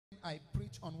I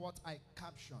preach on what I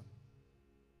caption,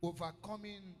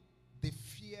 overcoming the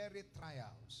fiery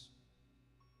trials.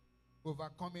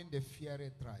 Overcoming the fiery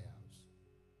trials.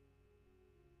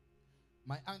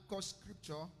 My anchor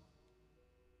scripture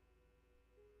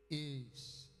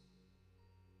is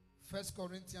 1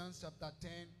 Corinthians chapter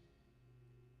 10,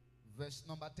 verse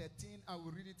number 13. I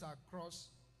will read it across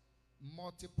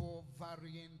multiple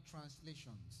varying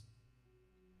translations.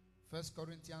 1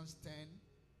 Corinthians 10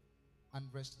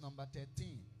 and verse number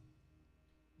 13.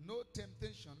 No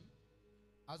temptation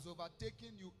has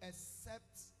overtaken you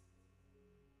except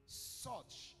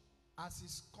such as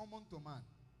is common to man.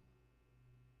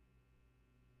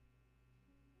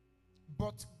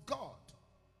 But God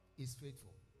is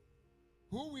faithful,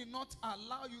 who will not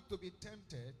allow you to be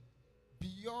tempted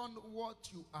beyond what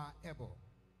you are able,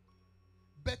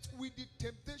 but with the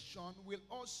temptation will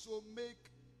also make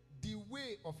the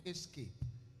way of escape,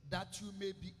 that you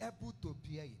may be able to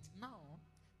bear it. Now,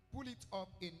 pull it up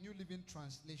in New Living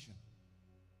Translation.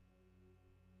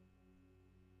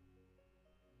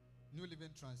 New Living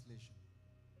Translation.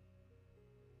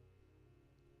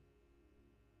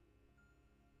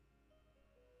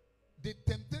 The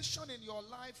temptation in your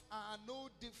life are no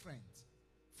different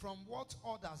from what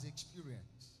others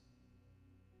experience.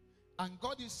 And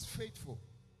God is faithful.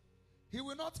 He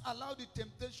will not allow the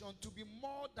temptation to be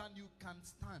more than you can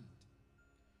stand.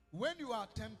 When you are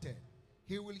tempted,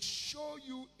 He will show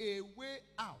you a way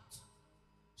out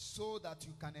so that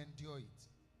you can endure it.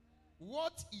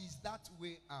 What is that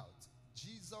way out?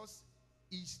 Jesus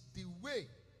is the way,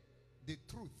 the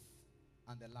truth,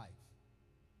 and the life.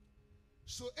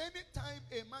 So anytime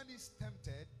a man is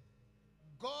tempted,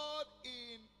 God,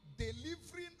 in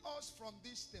delivering us from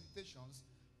these temptations,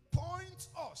 points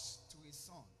us to His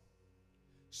Son.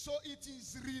 So it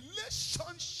is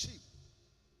relationship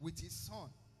with His Son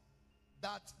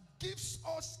that gives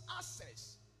us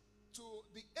access to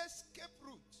the escape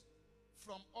route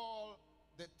from all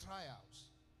the trials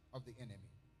of the enemy.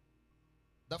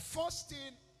 The first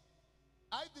thing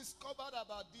I discovered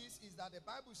about this is that the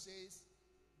Bible says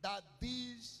that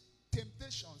these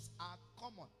temptations are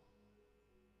common.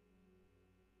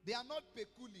 They are not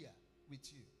peculiar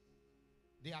with you.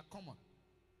 They are common.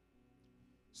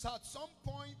 So at some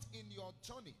point in your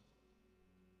journey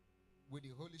with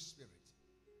the Holy Spirit,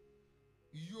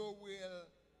 you will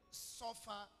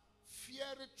suffer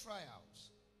fiery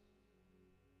trials.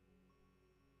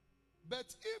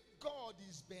 But if God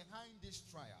is behind these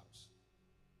trials,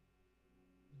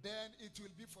 then it will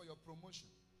be for your promotion.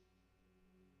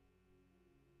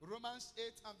 Romans 8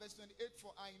 and verse 28,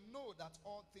 for I know that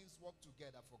all things work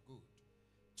together for good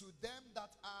to them that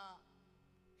are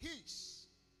His,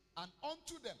 and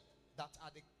unto them that are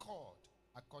the called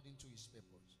according to His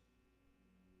purpose.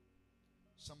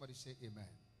 Somebody say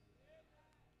amen.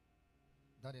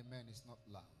 That amen is not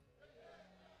loud.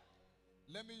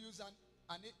 Let me use an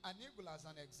eagle as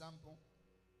an example.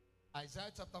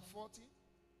 Isaiah chapter 40,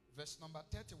 verse number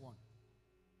 31.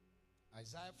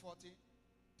 Isaiah 40,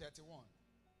 31.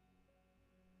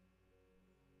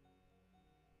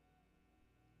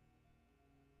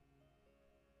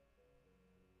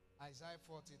 Isaiah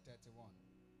 40, 31.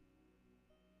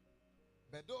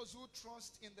 But those who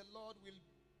trust in the Lord will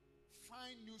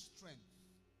find new strength.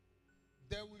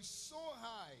 They will soar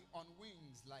high on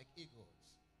wings like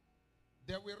eagles.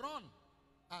 They will run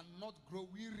and not grow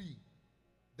weary.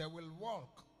 They will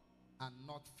walk and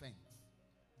not faint.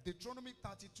 Deuteronomy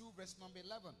 32 verse number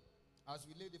 11. As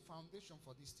we lay the foundation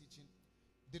for this teaching.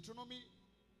 Deuteronomy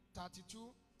 32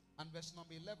 and verse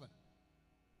number 11.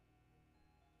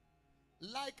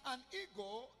 Like an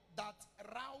eagle that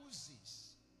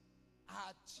rouses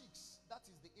her chicks, that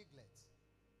is the eaglet,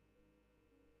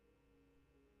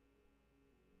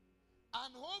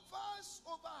 and hovers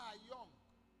over her young,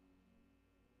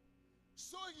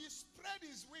 so he spread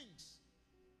his wings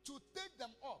to take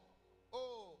them up.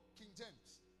 Oh, King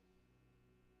James,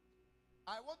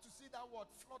 I want to see that word,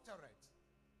 flutteret.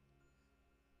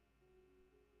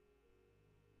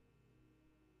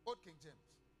 Old King James.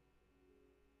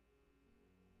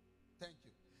 Thank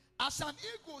you. As an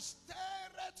eagle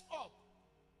stirreth up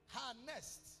her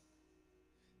nest.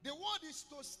 The word is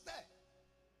to stir.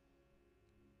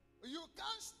 You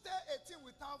can't stir a thing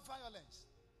without violence.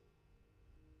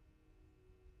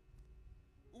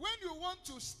 When you want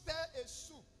to stir a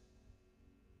soup,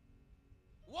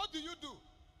 what do?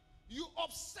 You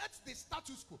upset the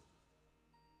status quo.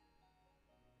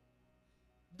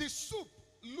 The soup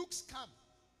looks calm,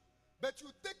 but you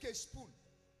take a spoon,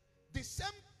 the same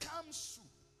calm soup,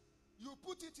 you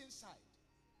put it inside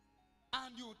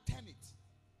and you turn it.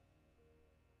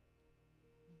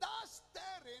 That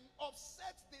stirring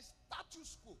upsets the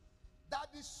chusco that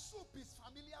the soup is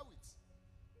familiar with.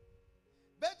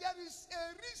 But there is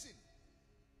a reason.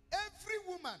 Every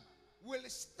woman will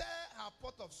stir her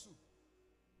pot of soup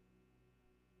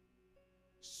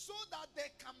so that they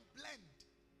can blend,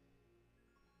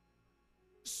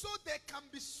 so they can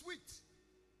be sweet.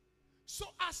 So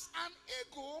as an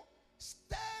eagle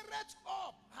stirreth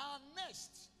up her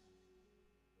nest,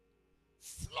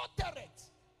 fluttereth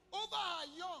over her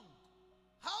young.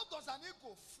 How does an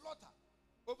eagle flutter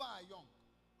over her young?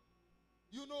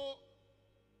 You know,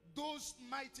 those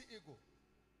mighty eagles,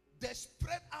 they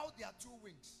spread out their two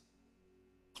wings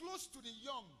close to the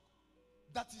young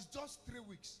that is just 3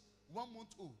 weeks, 1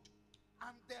 month old,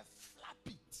 and they flap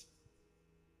it.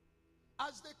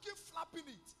 As they keep flapping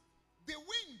it, the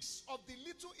wings of the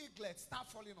little eaglet start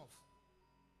falling off.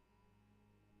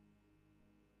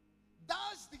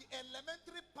 That's the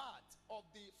elementary part of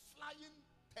the flying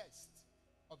test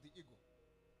of the eagle.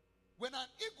 When an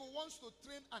eagle wants to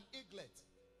train an eaglet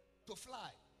to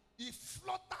fly, he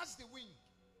flutters the wing,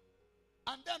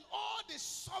 and then all the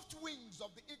soft wings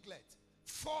of the eaglet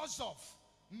falls off.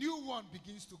 New one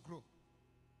begins to grow.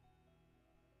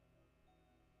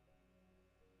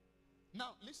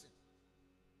 Now listen.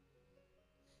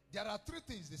 There are 3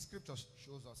 things the scripture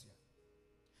shows us here.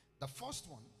 The first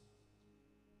one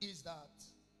is that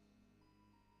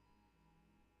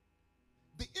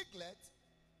the eaglet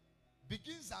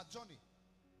begins her journey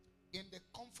in the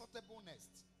comfortable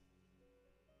nest.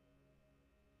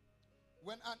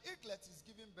 When an eaglet is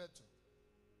giving birth to,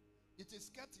 it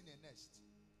is kept in a nest.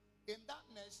 In that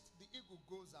nest, the eagle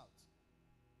goes out,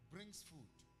 brings food,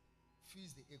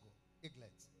 feeds the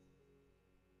eaglet.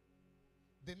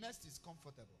 The nest is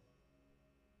comfortable.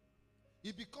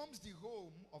 It becomes the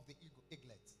home of the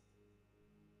eaglet.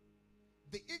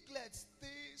 The eaglet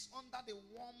stays under the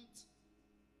warmth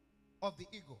of the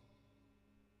eagle.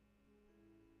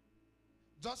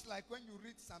 Just like when you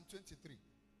read Psalm 23.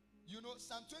 You know,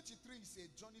 Psalm 23 is a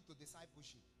journey to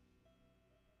discipleship.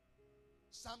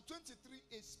 Psalm 23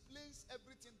 explains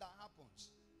everything that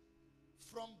happens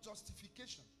from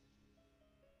justification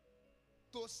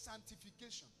to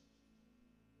sanctification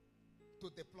to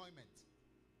deployment.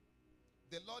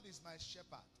 The Lord is my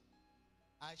shepherd.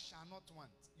 I shall not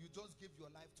want. You just give your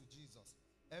life to Jesus.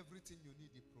 Everything you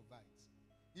need, He provides.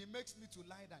 He makes me to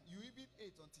lie down. You even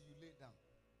ate until you lay down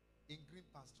in green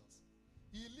pastures.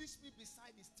 He leads me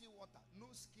beside the still water.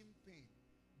 No skin pain.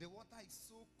 The water is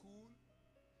so cool.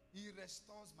 He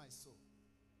restores my soul.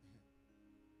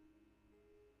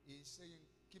 He is saying,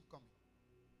 keep coming.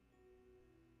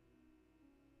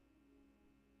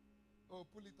 Oh,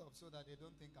 pull it up so that they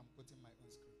don't think I'm quoting my own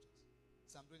scriptures.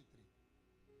 Psalm 23.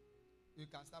 You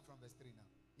can start from verse 3 now.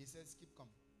 He says, keep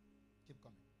coming. Keep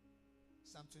coming.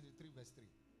 Psalm 23 verse 3.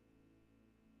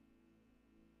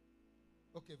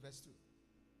 Okay, verse 2.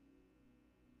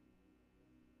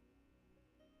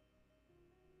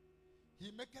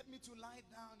 He maketh me to lie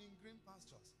down in green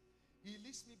pastures. He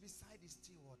leads me beside the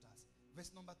still waters.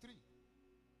 Verse number 3.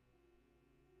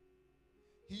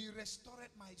 He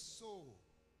restored my soul.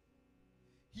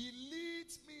 He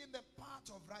leads me in the path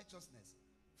of righteousness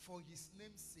for His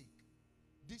name's sake.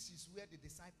 This is where the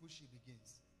discipleship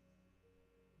begins.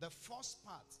 The first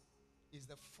part is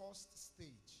the first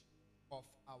stage of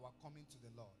our coming to the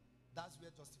Lord. That's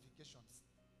where justification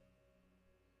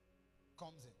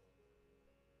comes in.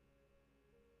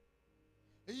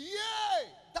 Yea,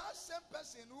 that same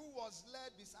person who was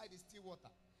led beside the still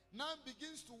water now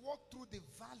begins to walk through the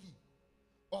valley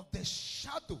of the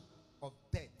shadow of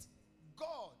death.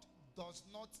 God does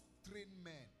not train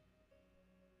men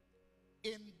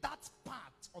in that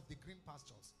part of the green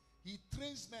pastures. He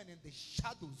trains men in the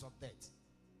shadows of death.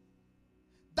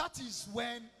 That is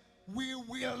when we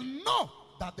will know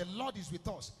that the Lord is with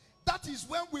us. That is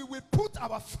when we will put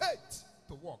our faith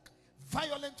to work.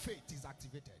 Violent faith is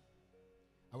activated.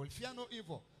 I will fear no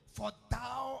evil, for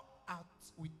thou art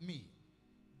with me.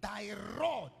 Thy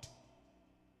rod.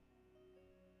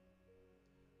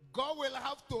 God will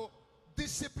have to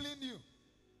discipline you.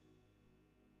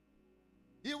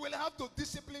 He will have to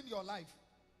discipline your life.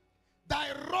 Thy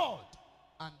rod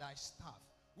and thy staff.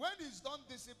 When He's done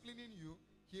disciplining you,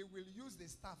 He will use the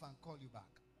staff and call you back.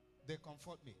 They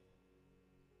comfort me.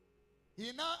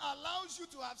 He now allows you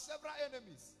to have several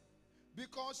enemies,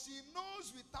 because He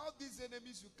knows without these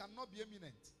enemies you cannot be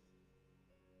eminent.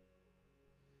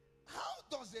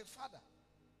 How does a father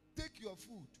take your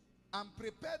food and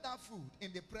prepare that food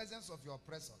in the presence of your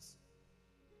oppressors?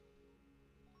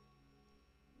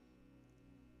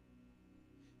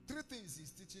 3 things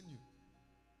He's teaching you.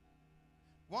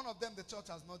 One of them the church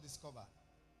has not discovered.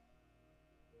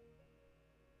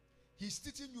 He's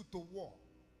teaching you to war.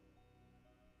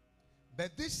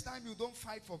 But this time you don't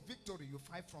fight for victory, you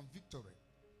fight from victory.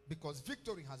 Because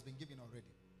victory has been given already.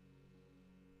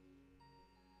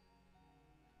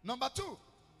 Number 2,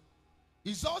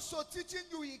 he's also teaching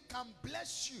you he can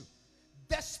bless you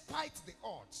despite the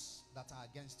odds that are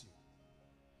against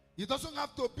you. It doesn't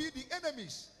have to be the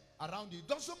enemies around you. It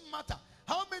doesn't matter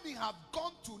how many have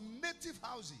gone to native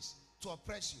houses to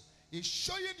oppress you. He's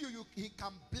showing you, he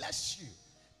can bless you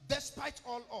despite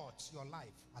all odds your life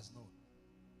has known.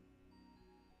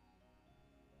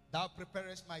 Thou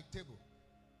preparest my table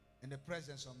in the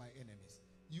presence of my enemies.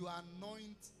 You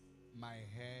anoint my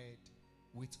head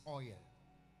with oil.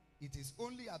 It is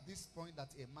only at this point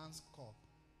that a man's cup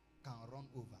can run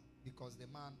over, because the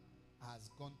man has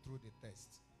gone through the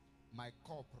test. My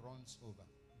cup runs over.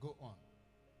 Go on.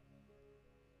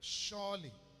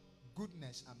 Surely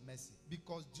goodness and mercy,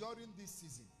 because during this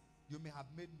season you may have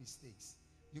made mistakes.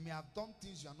 You may have done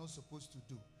things you are not supposed to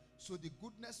do. So the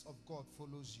goodness of God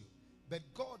follows you. But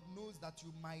God knows that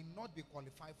you might not be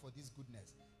qualified for this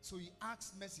goodness. So he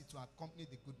asks mercy to accompany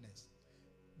the goodness.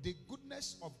 The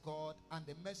goodness of God and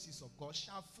the mercies of God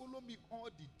shall follow me all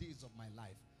the days of my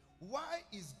life. Why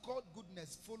is God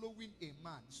goodness following a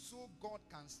man? So God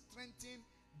can strengthen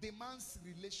the man's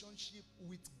relationship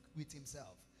with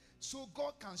himself. So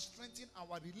God can strengthen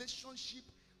our relationship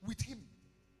with him.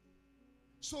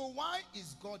 So why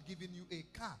is God giving you a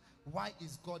car? Why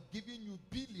is God giving you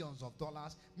billions of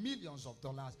dollars, millions of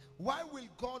dollars? Why will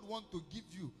God want to give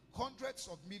you hundreds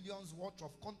of millions worth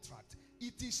of contract?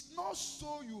 It is not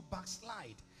so you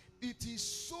backslide. It is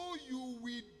so you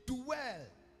will dwell.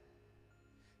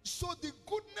 So the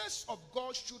goodness of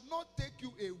God should not take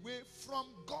you away from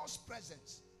God's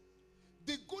presence.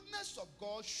 The goodness of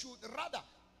God should rather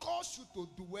cause you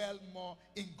to dwell more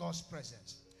in God's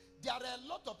presence. There are a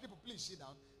lot of people, please sit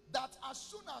down, that as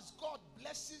soon as God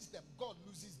blesses them, God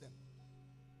loses them.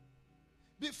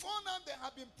 Before now, they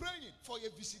have been praying for a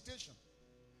visitation.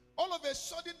 All of a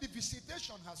sudden, the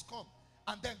visitation has come,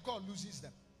 and then God loses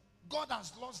them. God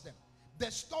has lost them.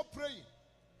 They stop praying.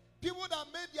 People that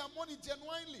made their money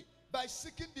genuinely by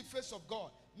seeking the face of God,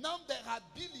 now they have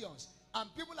billions, and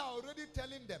people are already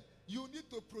telling them, you need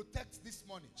to protect this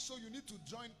money, so you need to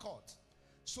join court.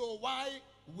 So why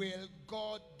will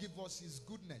God give us his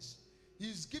goodness?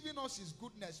 He's giving us his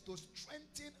goodness to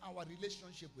strengthen our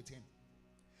relationship with him.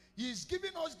 He's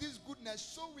giving us this goodness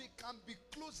so we can be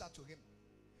closer to him.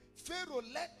 Pharaoh,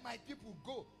 let my people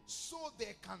go so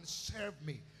they can serve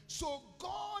me. So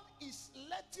God is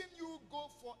letting you go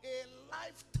for a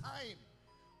lifetime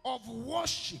of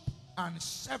worship and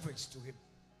service to him.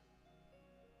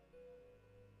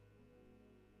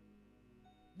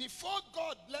 Before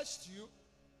God blessed you,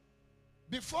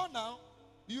 before now,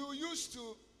 you used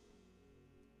to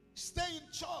stay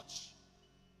in church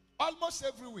almost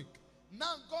every week.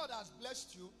 Now God has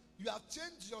blessed you. You have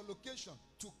changed your location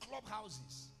to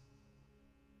clubhouses.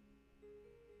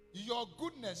 Your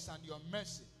goodness and your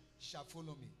mercy shall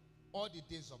follow me all the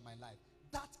days of my life,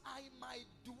 that I might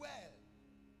dwell.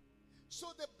 So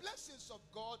the blessings of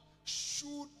God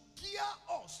should gear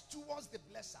us towards the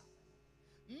blesser,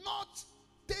 not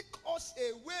take us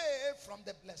away from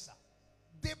the blesser.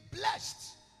 The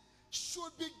blessed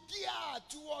should be geared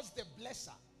towards the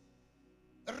blesser,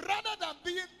 rather than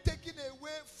being taken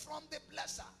away from the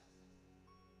blesser.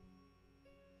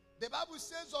 The Bible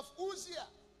says of Uzziah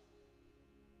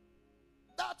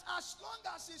that as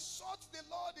long as he sought the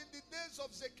Lord in the days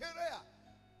of Zechariah,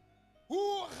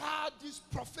 who had this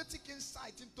prophetic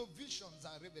insight into visions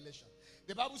and revelation,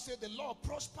 the Bible said the Lord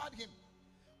prospered him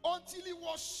until he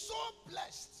was so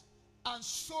blessed and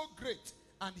so great,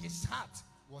 and his heart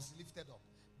was lifted up.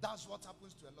 That's what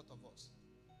happens to a lot of us.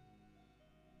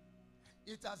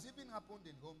 It has even happened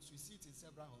in homes. We see it in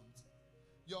several homes.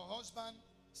 Your husband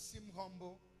seems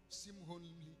humble, seems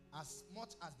homely, as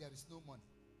much as there is no money.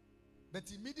 But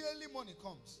immediately money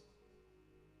comes,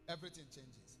 everything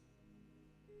changes.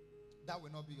 That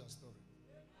will not be your story.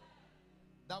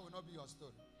 That will not be your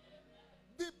story.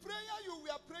 The prayer you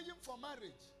were praying for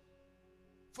marriage,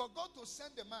 for God to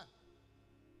send the man,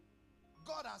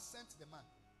 God has sent the man.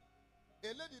 A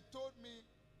lady told me,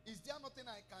 is there nothing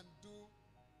I can do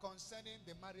concerning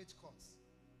the marriage course?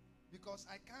 Because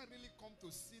I can't really come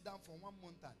to sit down for 1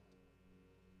 month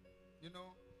and,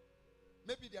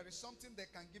 maybe there is something they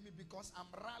can give me, because I'm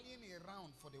rallying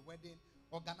around for the wedding,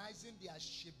 organizing their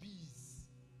shebis.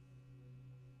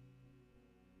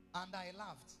 And I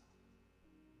laughed.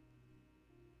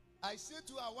 I said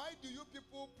to her, why do you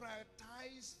people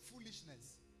prioritize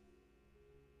foolishness?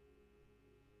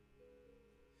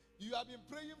 You have been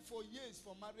praying for years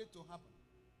for marriage to happen.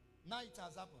 Now it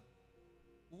has happened.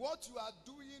 What you are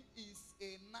doing is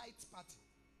a night party,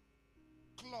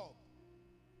 club,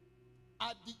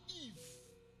 at the eve,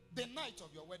 the night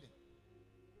of your wedding.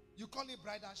 You call it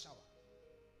bridal shower.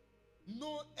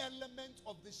 No element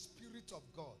of the Spirit of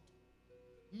God.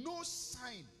 No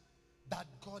sign that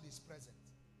God is present.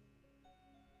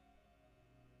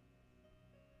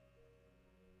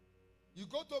 You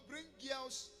go to bring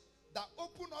girls that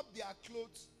open up their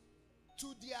clothes to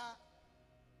their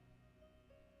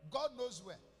God knows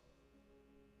where.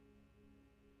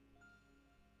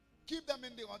 Keep them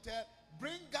in the hotel.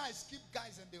 Bring guys, keep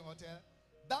guys in the hotel.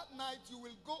 That night you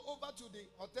will go over to the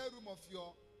hotel room of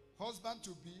your husband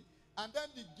to be, and then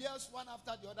the girls one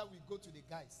after the other will go to the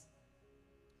guys.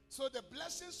 So the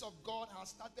blessings of God has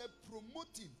started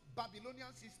promoting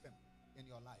Babylonian system in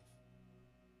your life.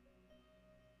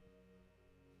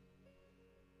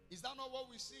 Is that not what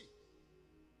we see?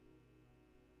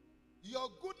 Your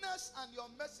goodness and your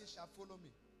mercy shall follow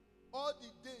me all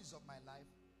the days of my life,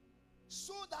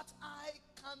 so that I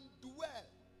can dwell.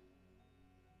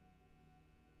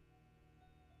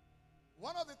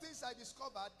 One of the things I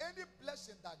discovered, any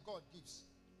blessing that God gives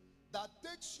that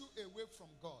takes you away from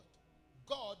God,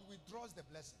 God withdraws the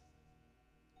blessing.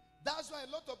 That's why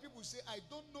a lot of people say, I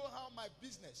don't know how my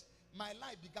business, my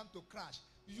life began to crash.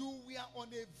 You were on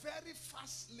a very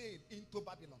fast lane into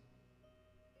Babylon.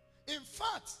 In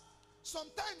fact,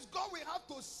 sometimes God will have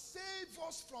to save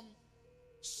us from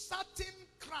certain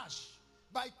crash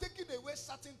by taking away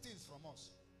certain things from us.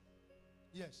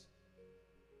 Yes.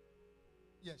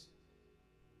 Yes.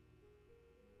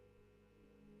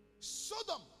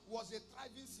 Sodom was a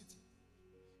thriving city.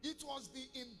 It was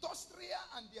the industrial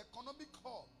and the economic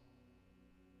hub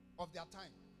of their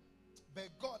time. But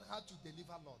God had to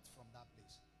deliver Lot from that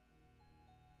place.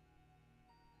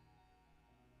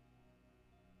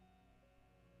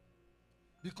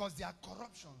 Because their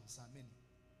corruptions are many.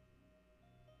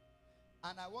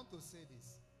 And I want to say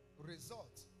this.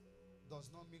 Result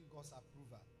does not mean God's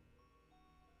approval.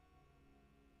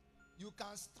 You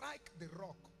can strike the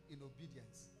rock in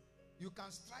obedience. You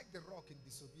can strike the rock in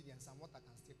disobedience, and water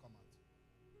can still come out.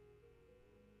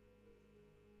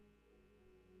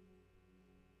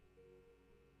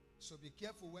 So be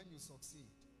careful when you succeed.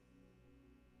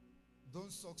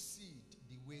 Don't succeed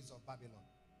the ways of Babylon.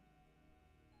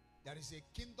 There is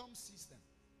a kingdom system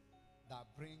that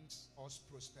brings us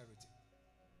prosperity.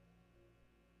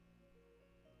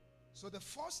 So the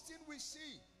first thing we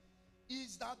see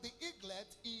is that the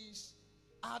eaglet is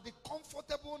at the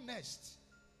comfortable nest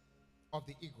of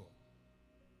the eagle.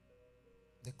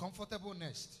 The comfortable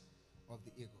nest of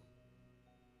the eagle.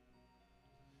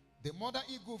 The mother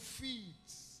eagle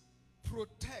feeds,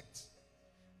 protects,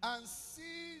 and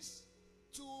sees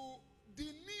to the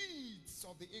needs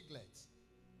of the eaglet.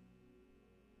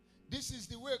 This is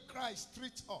the way Christ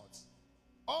treats us,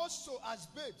 also as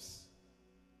babes.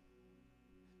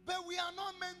 But we are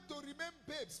not meant to remain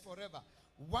babes forever.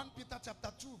 1 Peter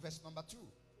chapter 2, verse number 2.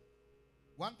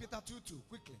 1 Peter 2:2,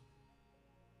 quickly.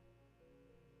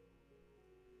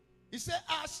 He said,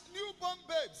 as newborn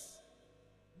babes,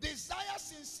 desire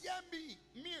sincere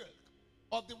milk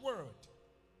of the word,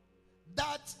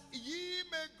 that ye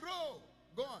may grow.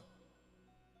 Go on.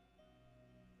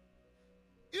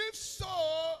 If so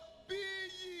be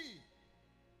ye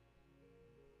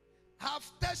have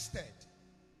tested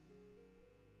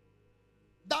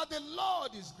that the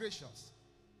Lord is gracious,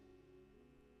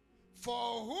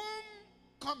 for whom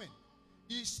coming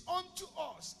is unto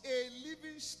us a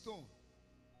living stone,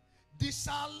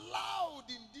 disallowed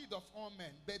indeed of all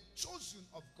men, but chosen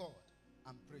of God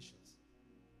and precious.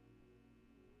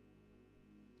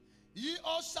 Ye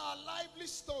also are lively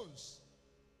stones,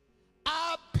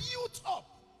 are built up.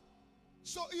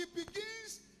 So it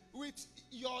begins with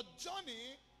your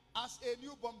journey as a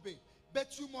newborn babe,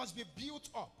 but you must be built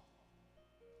up.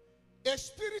 A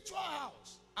spiritual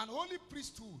house and holy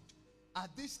priesthood,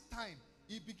 at this time,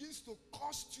 it begins to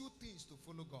cost you things to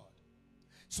follow God.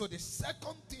 So the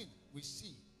second thing we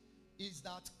see is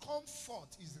that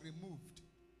comfort is removed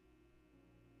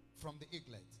from the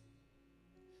eaglet.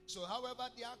 So however,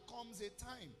 there comes a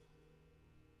time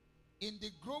in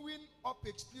the growing up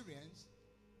experience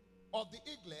of the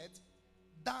eaglet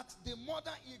that the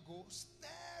mother eagle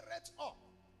stirreth up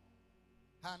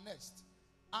her nest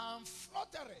and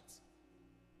fluttereth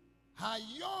her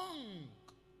young,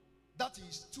 that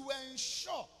is to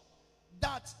ensure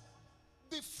that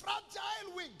the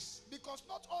fragile wings, because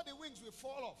not all the wings will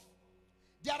fall off,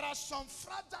 there are some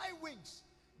fragile wings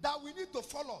that we need to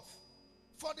fall off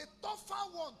for the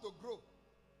tougher one to grow.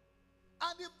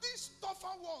 And if these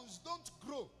tougher ones don't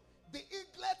grow, the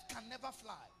eaglet can never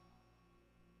fly.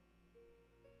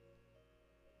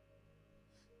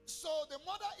 So the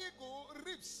mother eagle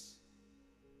rips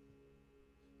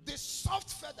the soft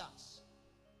feathers,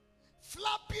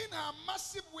 flapping her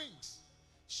massive wings.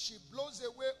 She blows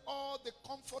away all the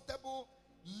comfortable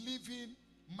living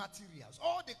materials.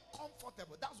 All the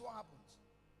comfortable. That's what happens.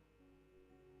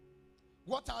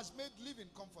 What has made living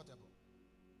comfortable?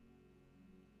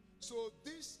 So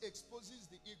this exposes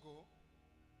the eagle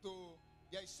to,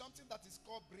 there is something that is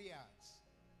called briars.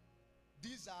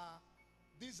 These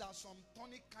are some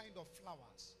tonic kind of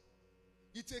flowers.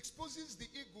 It exposes the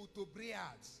eagle to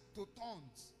briars, to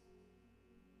thorns.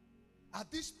 At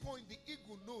this point, the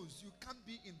eagle knows you can't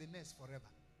be in the nest forever.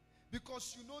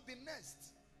 Because you know the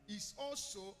nest is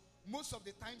also, most of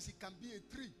the times it can be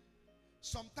a tree.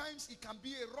 Sometimes it can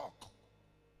be a rock.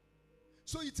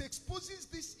 So it exposes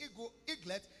this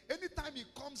eaglet anytime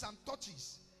it comes and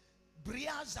touches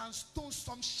briars and stones,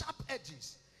 some sharp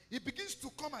edges. It begins to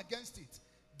come against it.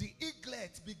 The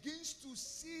eaglet begins to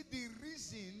see the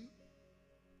reason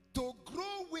to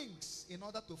grow wings in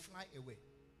order to fly away.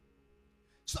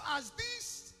 So as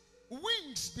these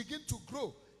wings begin to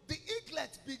grow, the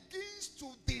eaglet begins to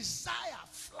desire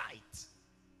flight.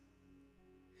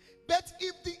 But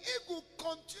if the eagle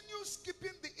continues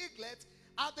keeping the eaglet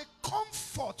at the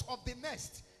comfort of the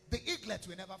nest, the eaglet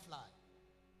will never fly.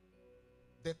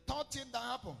 The third thing that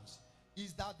happens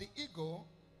is that the eagle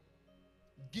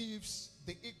gives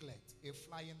the eaglet a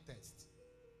flying test.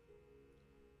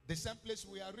 The same place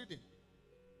we are reading.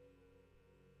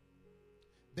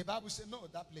 The Bible says, no,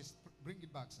 that place, bring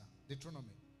it back, sir.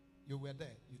 Deuteronomy. You were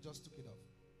there. You just took it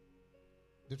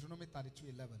off. Deuteronomy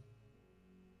 32:11.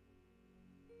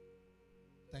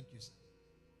 Thank you, sir.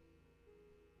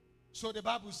 So the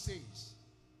Bible says,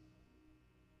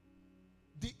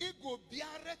 the eagle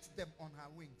beareth them on her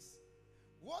wings.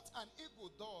 What an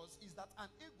eagle does is that an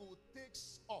eagle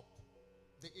takes up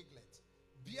the eaglet,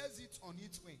 bears it on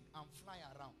its wing, and fly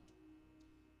around.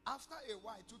 After a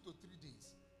while, 2 to 3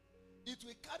 days, it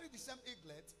will carry the same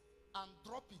eaglet and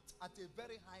drop it at a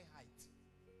very high height.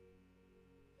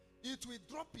 It will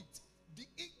drop it. The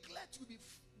eaglet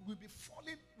will be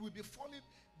falling.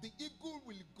 The eagle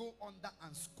will go under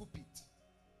and scoop it.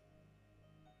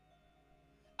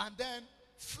 And then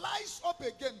flies up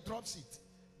again, drops it.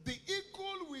 The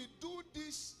eagle will do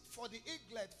this for the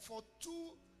eaglet for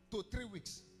 2 to 3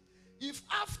 weeks. If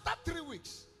after 3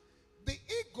 weeks, the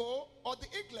eagle or the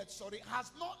eaglet,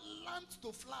 has not learned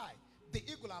to fly, the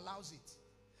eagle allows it.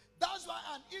 That's why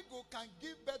an eagle can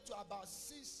give birth to about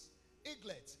 6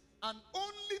 eaglets, and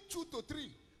only 2 to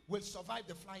 3 will survive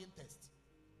the flying test.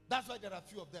 That's why there are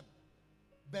few of them.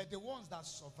 But the ones that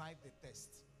survive the test,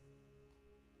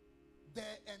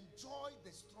 they enjoy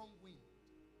the strong wind.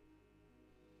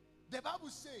 The Bible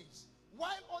says,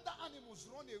 while other animals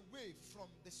run away from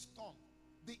the storm,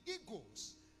 the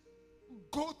eagles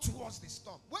go towards the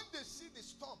storm. When they see the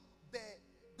storm, they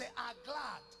are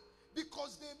glad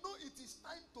because they know it is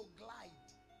time to glide.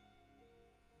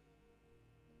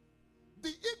 The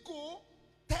eagle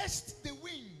tests the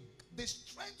wing, the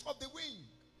strength of the wing,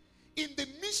 in the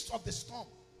midst of the storm.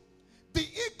 The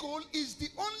eagle is the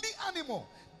only animal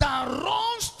that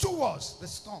runs towards the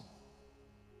storm.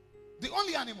 The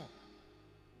only animal.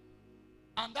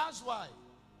 And that's why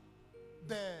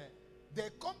they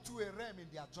come to a realm in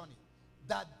their journey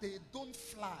that they don't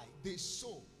fly, they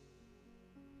soar.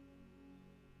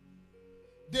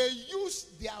 They use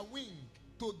their wing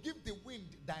to give the wind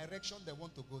direction they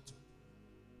want to go to.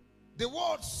 The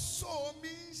word soar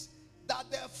means that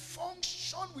they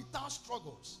function without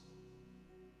struggles.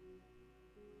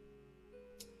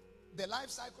 The life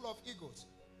cycle of eagles,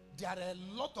 there are a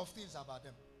lot of things about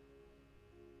them.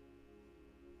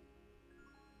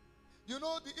 You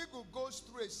know, the eagle goes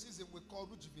through a season we call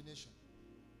rejuvenation.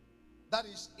 That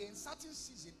is, in certain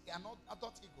season, an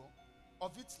adult eagle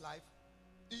of its life,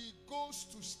 it goes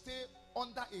to stay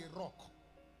under a rock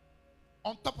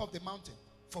on top of the mountain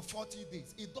for 40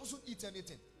 days. It doesn't eat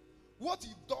anything. What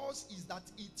it does is that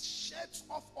it sheds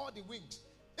off all the wings.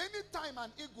 Anytime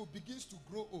an eagle begins to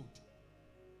grow old,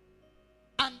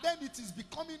 and then it is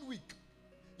becoming weak,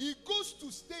 it goes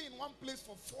to stay in one place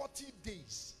for 40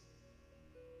 days.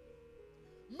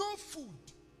 No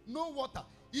food, no water.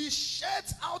 He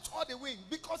sheds out all the wings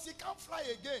because he can't fly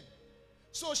again.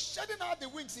 So shedding out the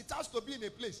wings, it has to be in a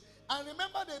place. And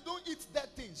remember, they don't eat dead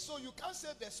things. So you can't say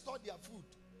they store their food.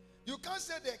 You can't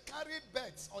say they carried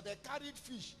birds or they carried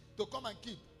fish to come and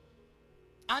keep.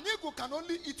 An eagle can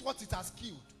only eat what it has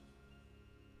killed.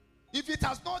 If it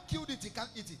has not killed it, it can't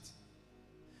eat it.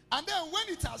 And then when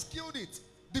it has killed it,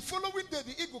 the following day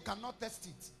the eagle cannot taste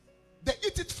it. They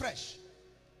eat it fresh.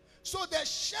 So they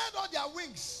shed all their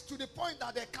wings to the point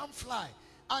that they can't fly.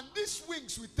 And these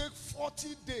wings will take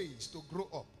 40 days to grow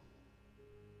up.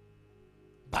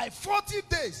 By 40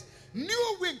 days,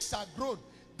 new wings are grown.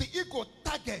 The eagle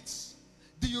targets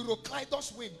the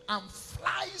Euroclydus wing and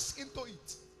flies into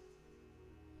it.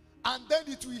 And then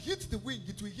it will hit the wing.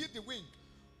 It will hit the wing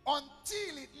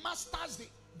until it masters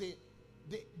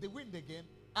the wind again.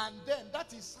 And then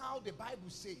that is how the Bible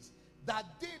says that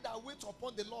they that wait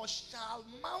upon the Lord shall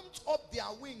mount up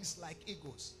their wings like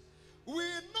eagles. We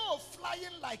know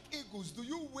flying like eagles. Do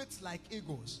you wait like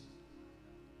eagles?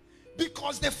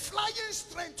 Because the flying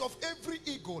strength of every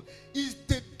eagle is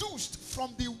deduced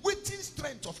from the waiting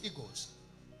strength of eagles.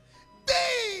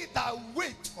 They that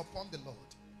wait upon the Lord.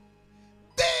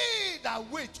 They that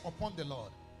wait upon the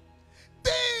Lord.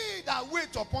 They that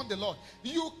wait upon the Lord.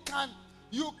 You can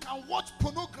watch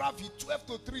pornography 12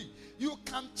 to 3. You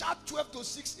can chat 12 to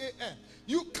 6 a.m.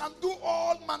 You can do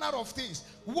all manner of things.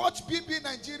 Watch BB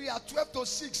Nigeria 12 to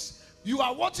 6. You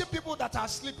are watching people that are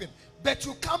sleeping, but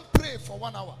you can't pray for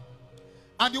 1 hour.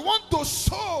 And you want to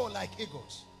soar like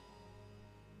eagles.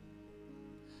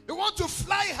 You want to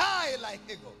fly high like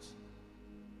eagles.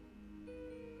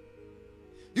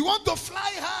 You want to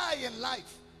fly high in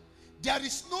life. There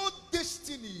is no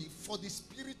destiny for the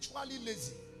spiritually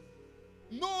lazy.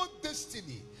 No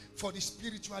destiny for the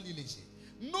spiritually lazy.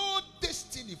 No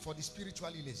destiny for the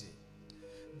spiritually lazy.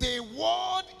 The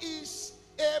world is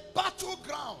a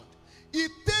battleground.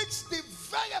 It takes the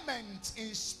vehement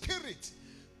in spirit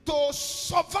to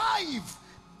survive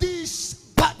this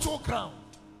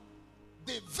battleground.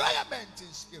 The vehement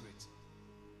in spirit.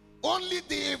 Only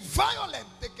the violent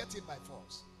take it by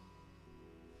force.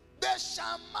 They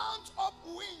shall mount up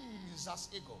wings as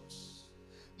eagles.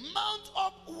 Mount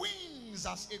up wings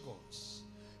as eagles.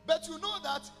 But you know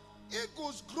that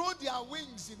eagles grow their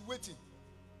wings in waiting.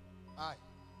 Aye.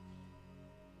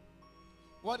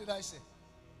 What did I say?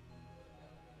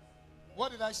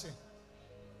 What did I say?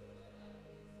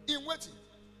 In waiting.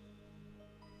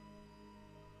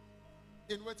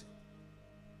 In waiting.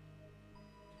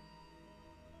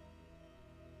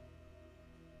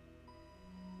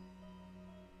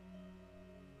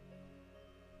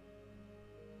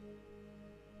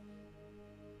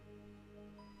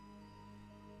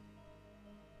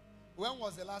 When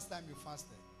was the last time you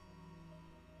fasted?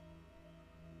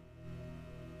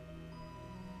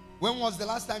 When was the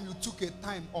last time you took a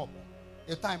time off,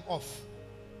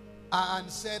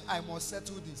 and said, I must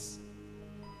settle this?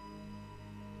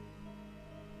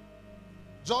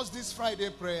 Just this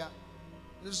Friday prayer.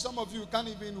 Some of you can't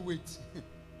even wait.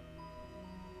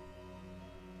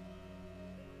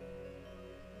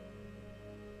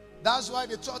 That's why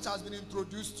the church has been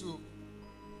introduced to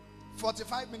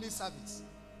 45-minute service.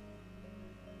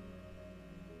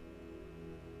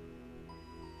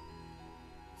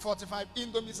 45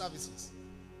 Indomie services.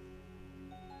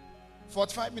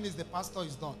 45 minutes the pastor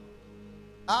is done.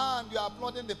 And you are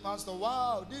applauding the pastor.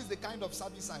 Wow, this is the kind of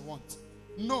service I want.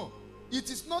 No,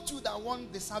 it is not you that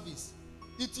want the service.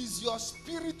 It is your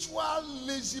spiritual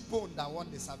lazy bone that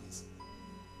want the service.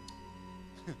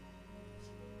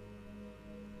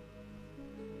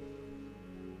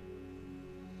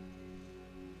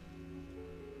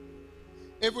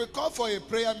 If we call for a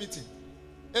prayer meeting,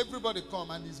 everybody come,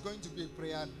 and it's going to be a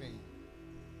prayer meeting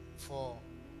for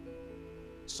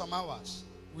some hours.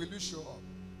 Will you show up?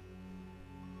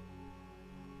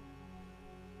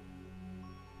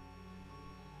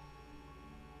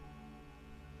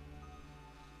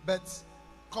 But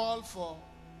call for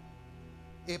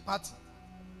a party.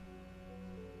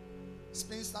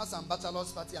 Spinsters and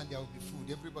bachelors party, and there will be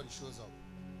food. Everybody shows up.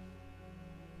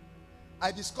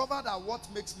 I discovered that what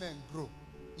makes men grow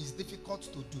is difficult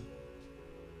to do.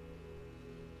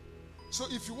 So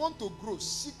if you want to grow,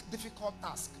 seek difficult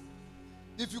tasks.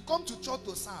 If you come to church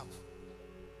to serve,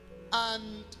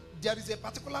 and there is a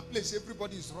particular place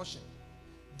everybody is rushing,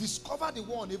 discover the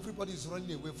one everybody is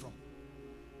running away from.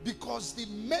 Because the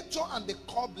major and the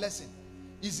core blessing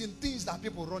is in things that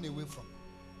people run away from.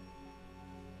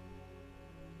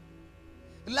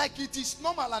 Like it is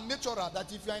normal and natural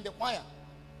that if you are in the choir,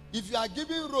 if you are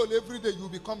giving role every day, you will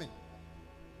be coming.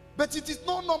 But it is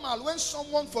not normal when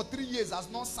someone for 3 years has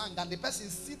not sung and the person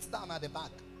sits down at the back.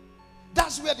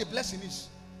 That's where the blessing is.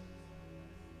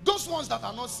 Those ones that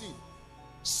are not seen,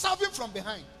 serving from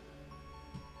behind.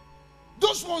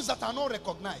 Those ones that are not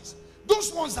recognized.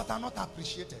 Those ones that are not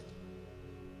appreciated.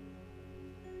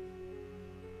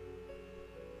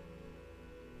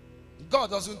 God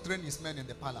doesn't train his men in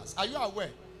the palace. Are you aware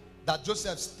that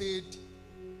Joseph stayed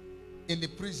in the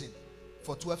prison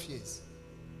for 12 years?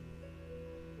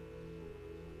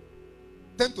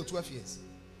 10 to 12 years.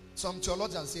 Some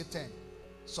theologians say 10.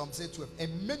 Some say 12.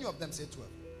 And many of them say 12.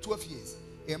 12 years.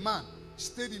 A man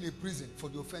stayed in a prison for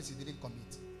the offense he didn't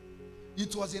commit.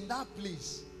 It was in that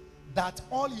place that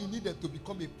all he needed to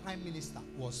become a prime minister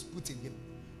was put in him.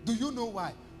 Do you know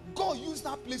why? God used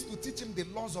that place to teach him the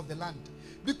laws of the land.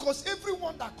 Because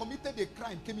everyone that committed a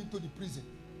crime came into the prison.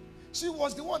 She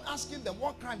was the one asking them,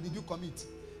 what crime did you commit?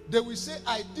 They will say,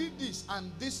 I did this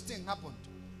and this thing happened.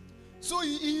 So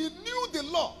he knew the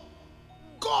law.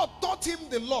 God taught him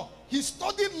the law. He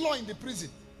studied law in the prison.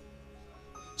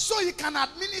 So he can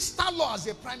administer law as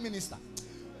a prime minister.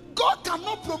 God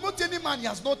cannot promote any man he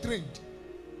has not trained.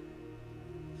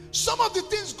 Some of the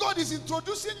things God is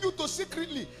introducing you to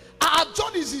secretly, our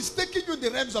journey is taking you in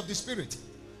the realms of the spirit.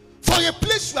 For a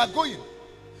place you are going.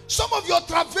 Some of your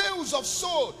travails of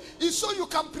soul is so you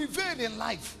can prevail in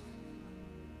life.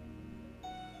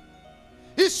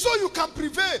 It's so you can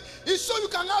prevail. It's so you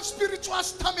can have spiritual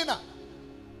stamina,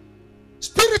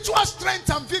 spiritual strength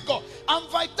and vigor and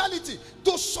vitality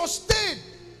to sustain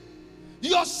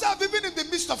yourself even in the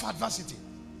midst of adversity.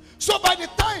 So by the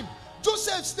time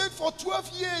Joseph stayed for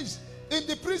 12 years in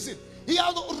the prison, he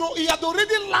had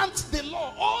already learned the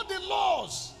law, all the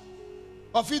laws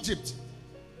of Egypt.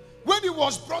 When he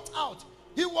was brought out,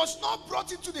 he was not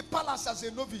brought into the palace as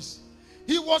a novice.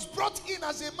 He was brought in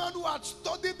as a man who had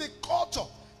studied the culture,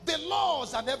 the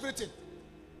laws and everything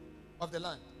of the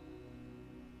land.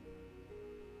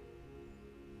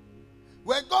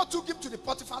 When God took him to the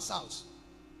Potiphar's house,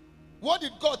 what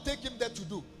did God take him there to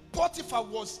do? Potiphar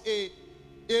was a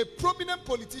prominent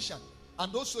politician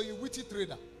and also a witty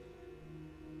trader.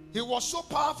 He was so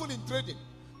powerful in trading.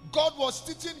 God was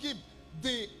teaching him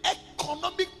the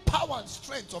economic power and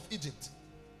strength of Egypt.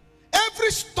 Every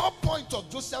stop point of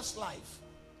Joseph's life,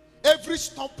 every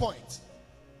stop point.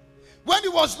 When he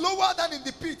was lower than in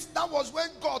the pit, that was when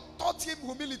God taught him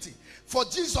humility. For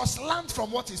Jesus learned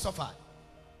from what he suffered.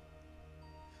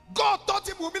 God taught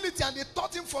him humility and he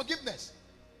taught him forgiveness.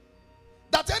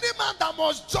 That any man that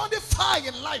must journey far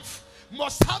in life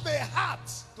must have a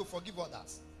heart to forgive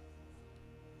others.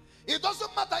 It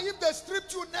doesn't matter if they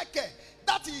stripped you naked.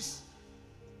 That is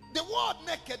the word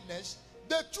nakedness.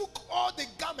 They took all the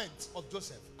garments of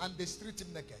Joseph and they stripped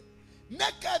him naked.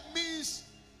 Naked means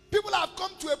people have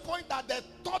come to a point that they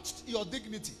touched your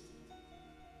dignity.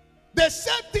 They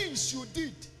said things you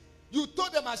did. You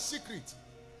told them as secret.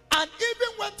 And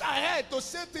even went ahead to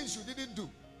say things you didn't do.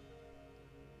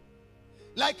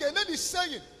 Like a lady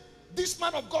saying, this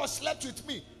man of God slept with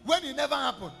me when it never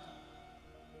happened.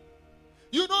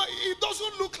 You know, it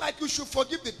doesn't look like you should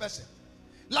forgive the person.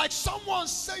 Like someone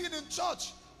saying in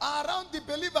church around the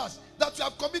believers that you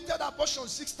have committed abortion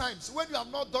 6 times when you have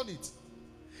not done it.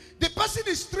 The person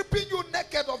is stripping you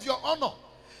naked of your honor.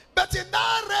 But in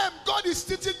that realm, God is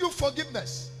teaching you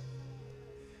forgiveness.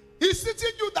 He's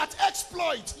teaching you that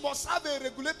exploit must have a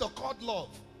regulator called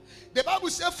love. The Bible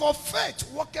says, for faith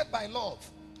worketh by love.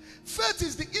 Faith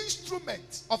is the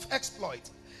instrument of exploit.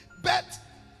 But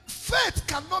faith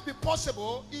cannot be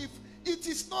possible if it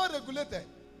is not regulated.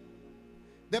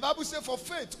 The Bible says, for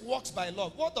faith works by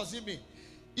love. What does it mean?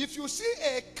 If you see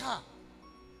a car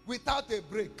without a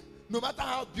brake, no matter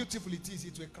how beautiful it is,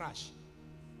 it will crash.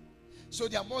 So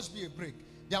there must be a brake.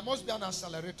 There must be an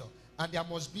accelerator. And there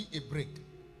must be a brake.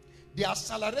 The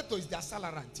accelerator is the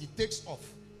accelerant. It takes off.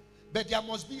 But there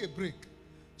must be a brake.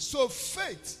 So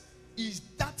faith is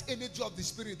that energy of the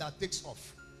spirit that takes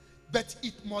off. But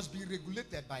it must be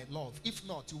regulated by love. If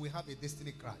not, you will have a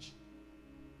destiny crash.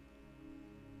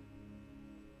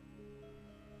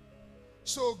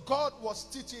 So God was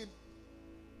teaching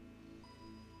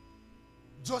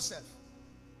Joseph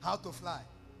how to fly.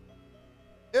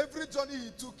 Every journey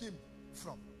he took him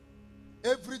from.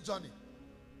 Every journey.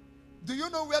 Do you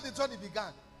know where the journey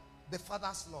began? The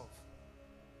Father's love.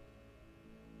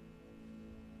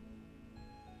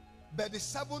 But the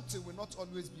 70 will not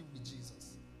always be with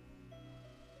Jesus.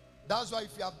 That's why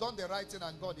if you have done the right thing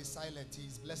and God is silent, he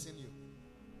is blessing you.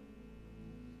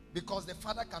 Because the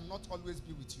Father cannot always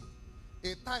be with you.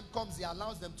 A time comes, he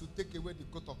allows them to take away the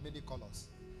coat of many colors.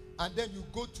 And then you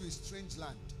go to a strange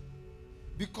land.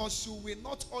 Because you will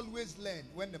not always learn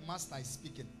when the master is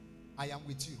speaking. I am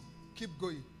with you. Keep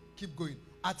going. Keep going.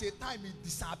 At a time it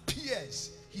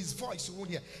disappears. His voice you won't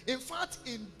hear. In fact,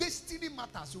 in destiny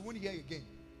matters, you won't hear again.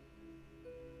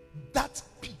 That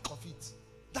peak of it.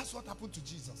 That's what happened to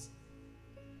Jesus.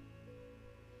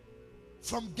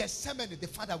 From Gethsemane, the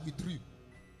Father withdrew.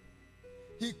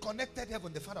 He connected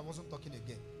heaven. The Father wasn't talking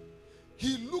again.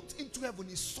 He looked into heaven.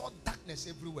 He saw darkness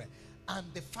everywhere. And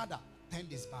the Father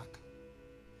turned his back.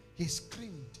 He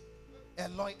screamed,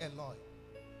 Eloi, Eloi.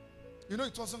 You know,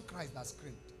 it wasn't Christ that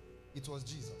screamed. It was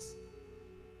Jesus.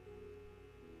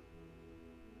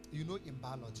 You know, in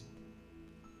biology,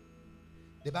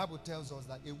 the Bible tells us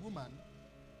that a woman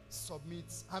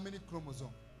submits how many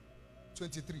chromosomes?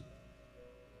 23.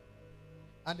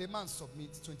 And a man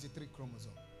submits 23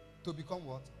 chromosomes to become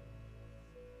what?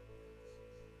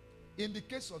 In the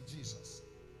case of Jesus,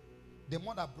 the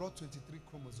mother brought 23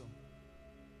 chromosomes.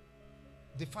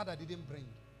 The father didn't bring.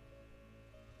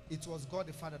 It was God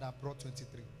the Father that brought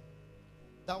 23.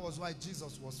 That was why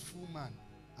Jesus was full man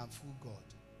and full God.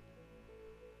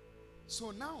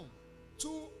 So now,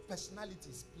 two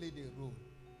personalities played a role.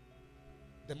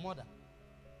 The mother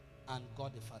and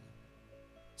God the Father.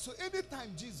 So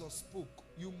anytime Jesus spoke,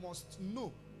 you must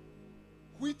know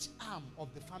which arm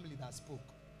of the family that spoke.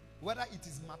 Whether it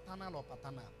is maternal or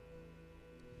paternal.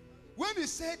 When he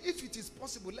said, if it is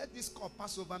possible, let this cup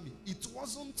pass over me, it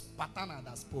wasn't paternal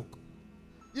that spoke.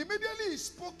 Immediately he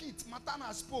spoke it,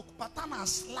 maternal spoke. Paternal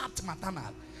slapped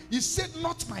maternal. He said,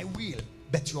 not my will,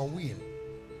 but your will.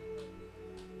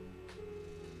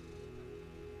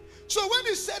 So when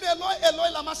he said, Eloi,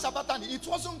 Eloi, lama sabachthani, it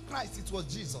wasn't Christ, it was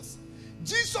Jesus.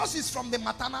 Jesus is from the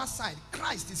maternal side.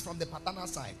 Christ is from the paternal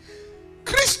side.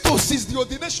 Christos is the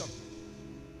ordination.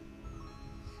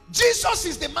 Jesus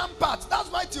is the man part. That's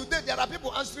why till today there are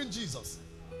people answering Jesus.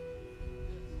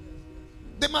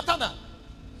 The maternal.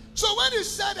 So when he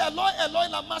said, Eloi, Eloi,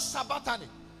 lama sabachthani,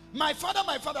 my father,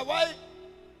 why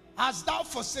hast thou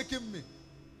forsaken me?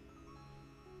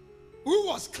 Who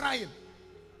was crying?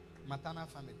 Maternal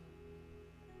family.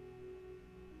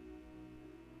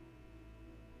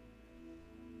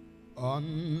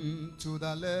 Unto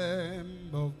the Lamb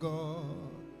of God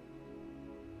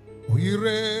we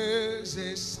raise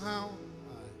a sound.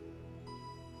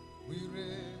 We raise.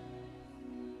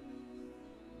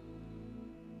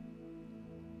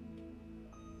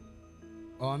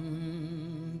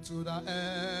 Unto the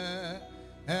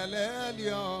El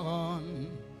Elyon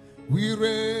we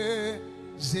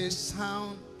raise a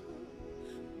sound.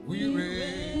 We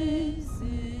raise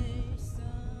a sound.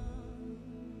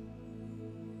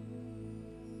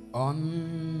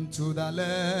 Unto the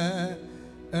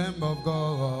Lamb of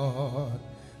God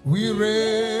we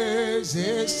raise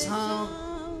a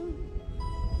sound.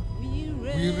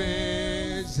 We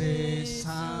raise a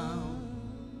sound.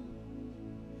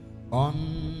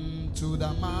 Unto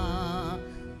the man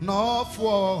of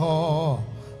war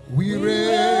we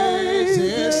raise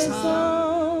a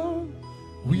sound.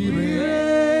 We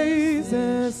raise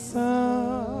a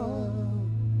sound.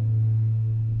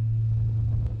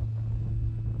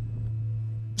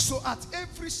 So at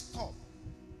every stop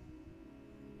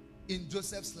in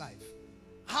Joseph's life,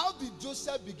 how did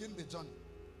Joseph begin the journey?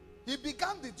 He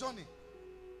began the journey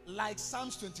like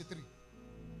Psalms 23.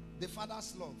 The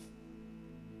father's love.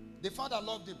 The father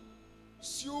loved him.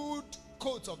 Sewed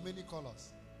coats of many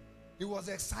colors. He was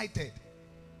excited.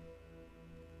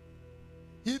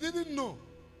 He didn't know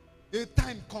a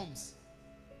time comes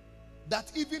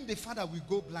that even the father will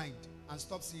go blind and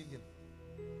stop seeing him.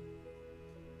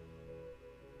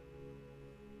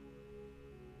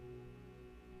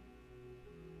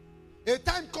 A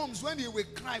time comes when he will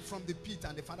cry from the pit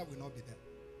and the father will not be there.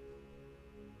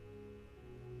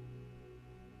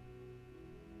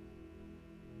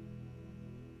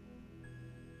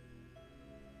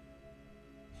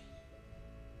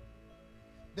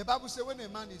 The Bible says when a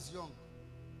man is young,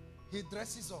 he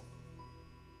dresses up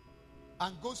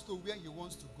and goes to where he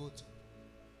wants to go to.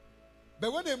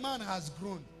 But when a man has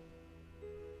grown,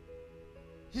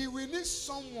 he will need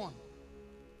someone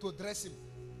to dress him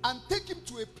and take him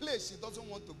to a place he doesn't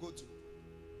want to go to.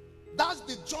 That's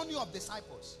the journey of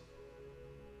disciples.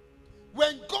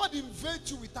 When God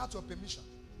invades you without your permission.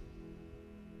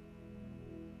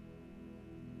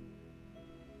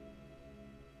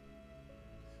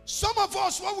 Some of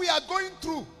us, what we are going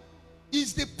through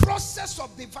is the process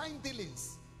of divine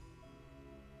dealings.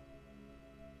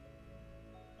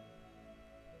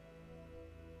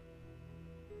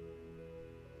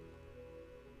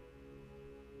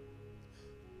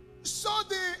 So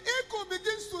the eagle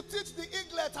begins to teach the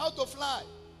eaglet how to fly.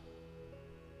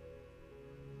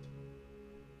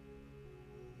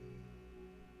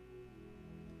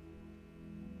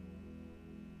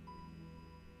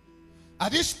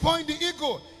 At this point, the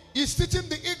eagle is teaching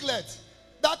the eaglet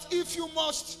that if you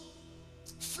must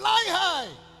fly high,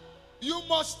 you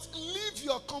must leave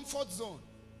your comfort zone.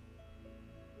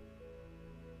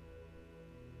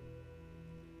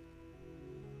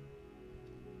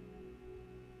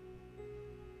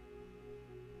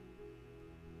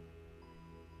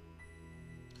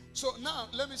 So now,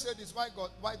 let me say this. Why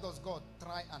does God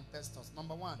try and test us?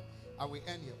 Number one, I will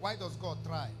end here. Why does God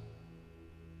try?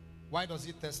 Why does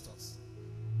he test us?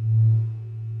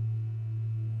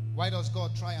 Why does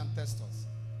God try and test us?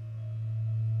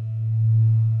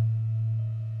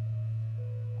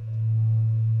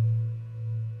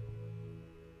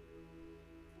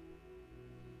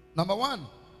 Number one,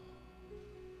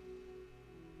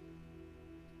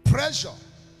 pressure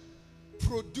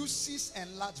produces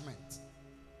enlargement.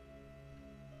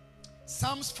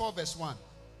 Psalms 4 verse 1.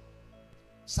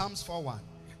 Psalms 4:1.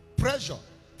 Pressure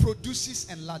produces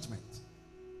enlargement.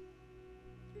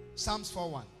 Psalms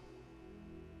 4:1.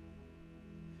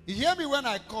 You hear me when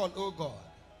I call, O God,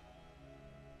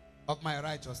 of my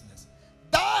righteousness.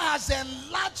 Thou hast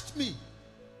enlarged me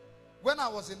when I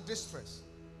was in distress.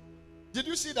 Did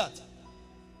you see that?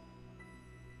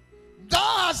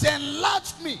 Thou hast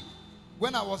enlarged me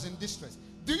when I was in distress.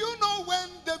 Do you know when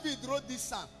David wrote this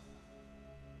psalm?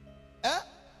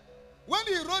 When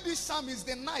he wrote this psalm is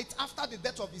the night after the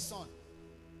death of his son.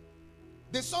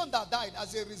 The son that died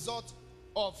as a result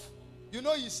of, you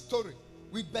know his story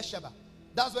with Bathsheba.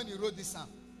 That's when he wrote this psalm.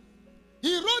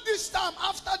 He wrote this psalm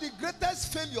after the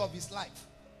greatest failure of his life.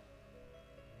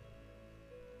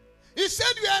 He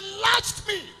said, you enlarged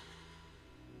me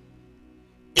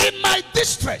in my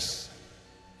distress.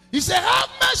 He said, have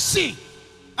mercy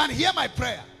and hear my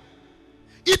prayer.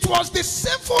 It was the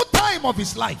sinful time of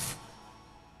his life.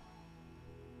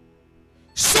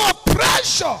 So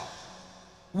pressure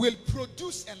will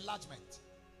produce enlargement.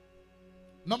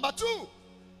 Number two,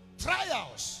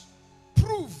 trials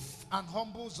prove and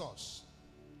humbles us.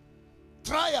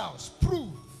 Trials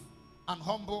prove and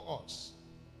humble us.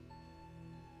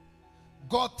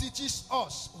 God teaches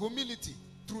us humility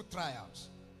through trials.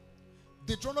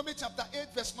 Deuteronomy chapter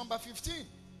 8 verse number 15,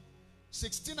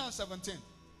 16 and 17.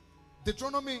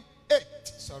 Deuteronomy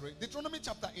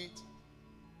chapter 8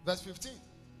 verse 15.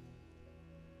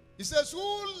 He says,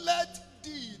 who led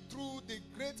thee through the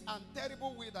great and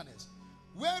terrible wilderness,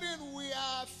 wherein we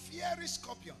are fiery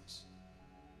scorpions,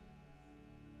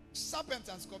 serpents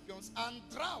and scorpions, and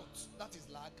drought, that is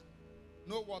lack,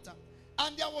 no water,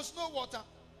 and there was no water.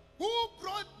 Who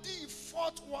brought thee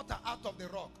forth water out of the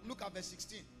rock? Look at verse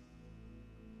 16.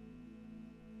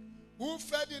 Who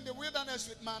fed in the wilderness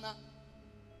with manna,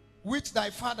 which thy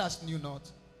fathers knew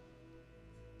not,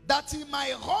 that he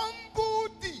might humble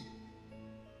thee,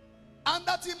 and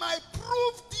that he might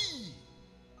prove thee,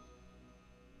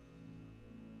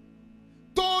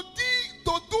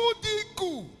 to do thee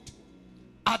good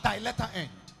at thy latter end.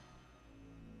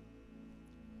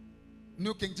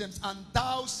 New King James. And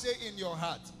thou say in your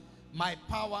heart, my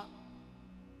power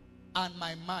and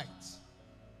my might,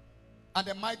 and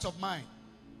the might of mine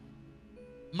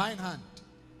hand,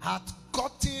 hath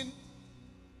gotten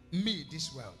me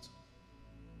this world.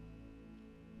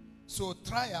 So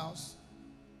trials,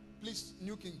 please,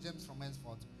 New King James from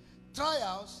henceforth.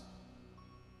 Trials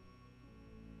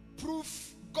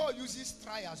prove, God uses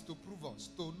trials to prove us,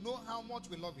 to know how much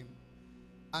we love him,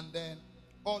 and then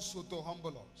also to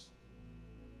humble us.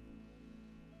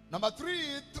 Number three,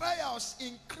 trials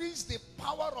increase the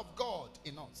power of God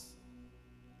in us.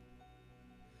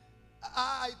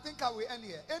 I think I will end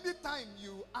here. Anytime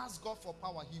you ask God for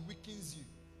power, he weakens you.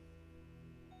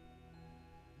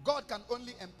 God can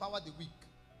only empower the weak.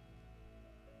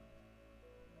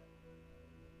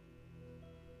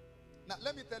 Now,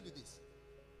 let me tell you this.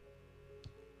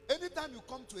 Anytime you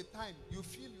come to a time you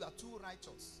feel you are too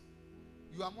righteous,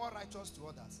 you are more righteous to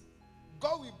others,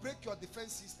 God will break your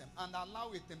defense system and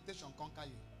allow a temptation conquer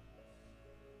you.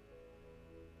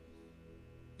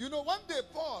 You know, one day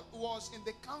Paul was in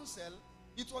the council.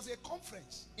 It was a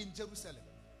conference in Jerusalem.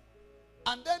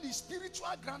 And then his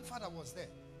spiritual grandfather was there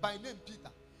by name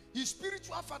Peter. His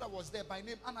spiritual father was there by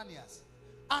name Ananias.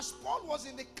 As Paul was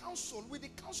in the council with the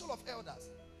council of elders,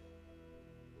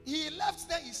 he left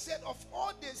there. He said, of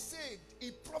all they said,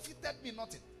 it profited me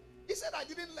nothing. He said, I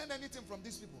didn't learn anything from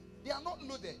these people. They are not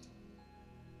loaded.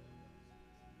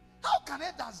 How can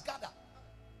elders gather?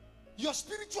 Your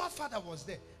spiritual father was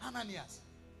there, Ananias,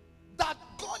 that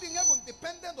God in heaven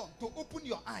depended on to open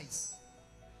your eyes.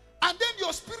 And then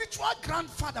your spiritual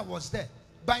grandfather was there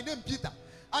by name Peter.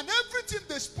 And everything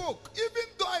they spoke, even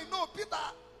though I know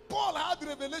Paul had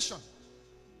revelation.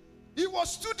 He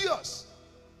was studious.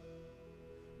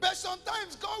 But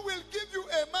sometimes God will give you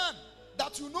a man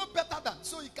that you know better than,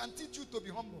 so he can teach you to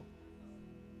be humble.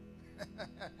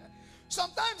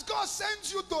 Sometimes God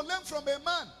sends you to learn from a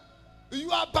man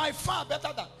you are by far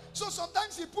better than. So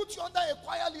sometimes he puts you under a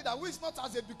choir leader who is not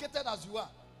as educated as you are.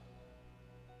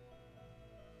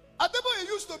 Adeboye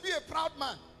used to be a proud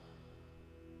man.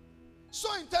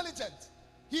 So intelligent.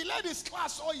 He led his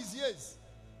class all his years.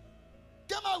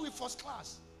 Came out with first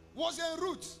class. Was en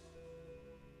route.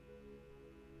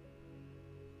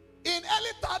 In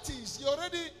early 30s, he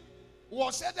already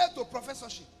was headed to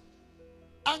professorship.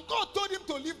 And God told him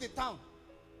to leave the town,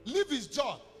 leave his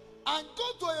job, and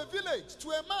go to a village, to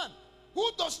a man who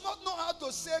does not know how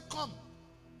to say come,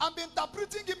 and be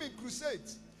interpreting him in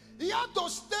crusades. He had to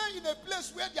stay in a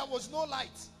place where there was no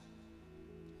light.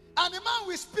 And a man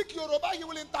will speak Yoruba, he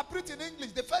will interpret in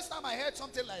English. The first time I heard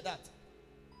something like that.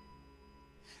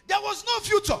 There was no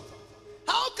future.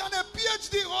 How can a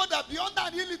PhD holder be under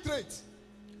an illiterate?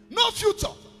 No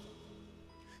future.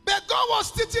 But God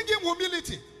was teaching him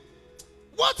humility.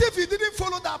 What if he didn't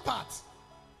follow that path?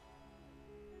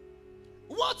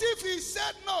 What if he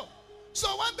said no? So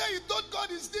one day he told God,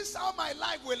 is this how my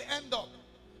life will end up?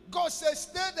 God says,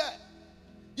 stay there.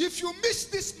 If you miss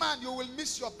this man, you will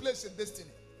miss your place in destiny.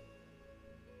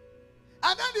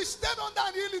 And then he stayed under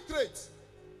an illiterate.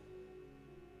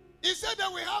 He said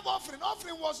that we have offering.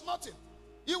 Offering was nothing.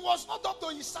 He was not up to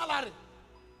his salary.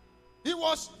 He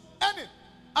was earning.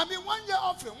 1 year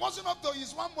offering wasn't up to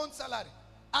his 1 month salary.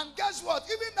 And guess what?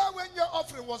 Even that 1 year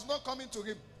offering was not coming to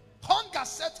him. Hunger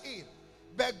set in.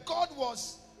 But God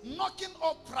was knocking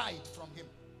up pride from him.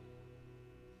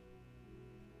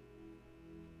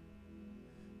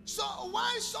 So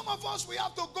why some of us, we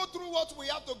have to go through what we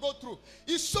have to go through,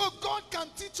 is so God can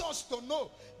teach us to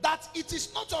know that it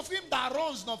is not of him that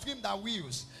runs, not of him that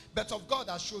wills, but of God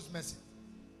that shows mercy.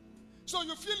 So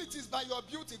you feel it is by your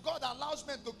beauty. God allows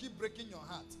men to keep breaking your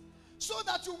heart, so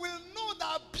that you will know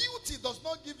that beauty does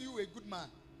not give you a good man.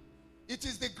 It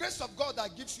is the grace of God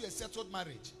that gives you a settled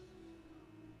marriage.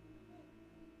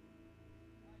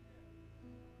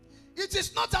 It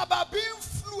is not about being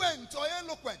fluent or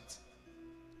eloquent.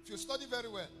 If you study very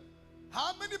well,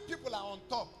 how many people are on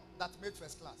top that made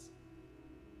first class?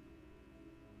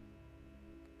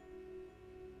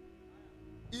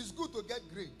 It's good to get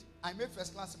grade. I made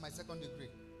first class in my second degree.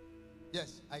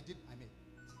 Yes, I did. I made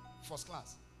first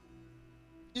class.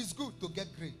 It's good to get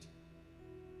grade.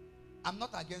 I'm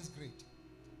not against grade.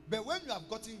 But when you have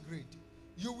gotten grade,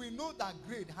 you will know that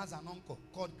grade has an uncle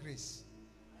called grace.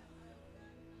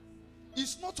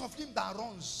 It's not of him that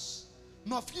runs,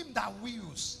 not of him that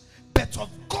wills, but of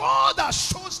God that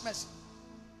shows mercy.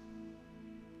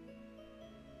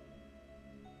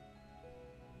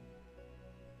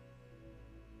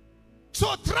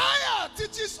 So trial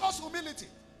teaches us humility.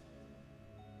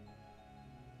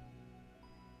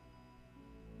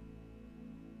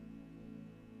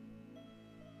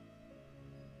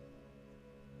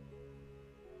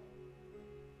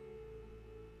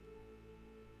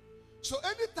 So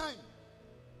anytime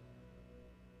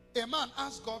a man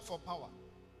asks God for power,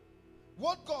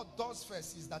 what God does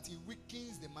first is that he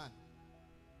weakens the man.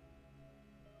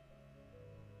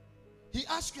 He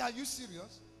asks you, are you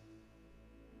serious?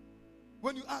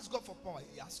 When you ask God for power,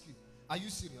 he asks you, are you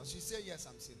serious? You say, yes,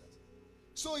 I'm serious.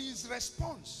 So his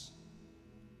response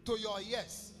to your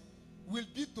yes will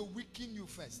be to weaken you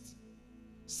first.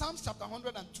 Psalms chapter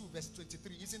 102 verse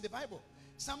 23 is in the Bible.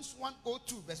 Psalms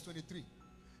 102 verse 23.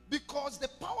 Because the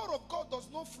power of God does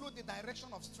not flow the direction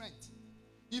of strength.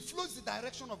 It flows the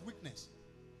direction of weakness.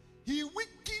 He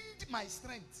weakened my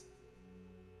strength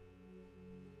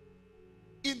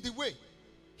in the way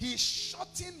he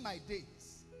shortened my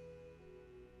days.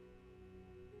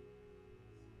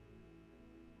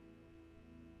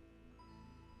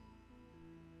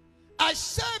 I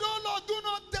said, oh Lord, do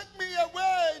not take me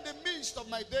away in the midst of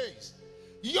my days.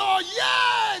 Your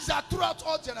years are throughout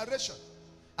all generations.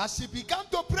 As he began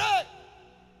to pray,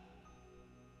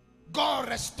 God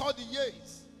restored the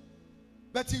years,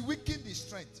 but he weakened his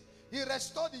strength. He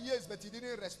restored the years, but he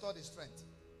didn't restore the strength.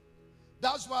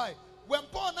 That's why when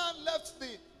Paul now left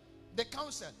the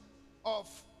council of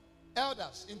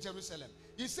elders in Jerusalem,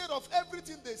 he said, of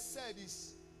everything they said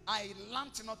is, I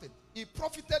learned nothing. It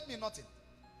profited me nothing.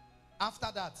 After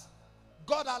that,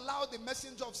 God allowed the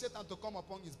messenger of Satan to come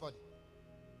upon his body.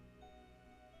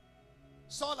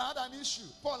 Saul had an issue.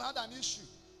 Paul had an issue.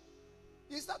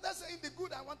 He started saying, the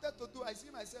good I wanted to do, I see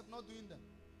myself not doing them.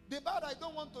 The bad I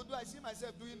don't want to do, I see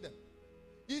myself doing them.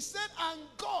 He said, and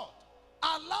God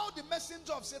allowed the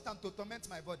messenger of Satan to torment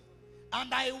my body.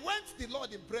 And I went to the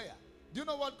Lord in prayer. Do you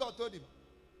know what God told him?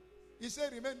 He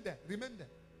said, remain there, remain there.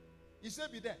 He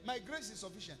said, be there. My grace is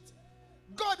sufficient.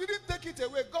 God didn't take it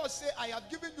away. God said, I have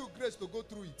given you grace to go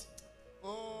through it.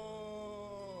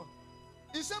 Oh.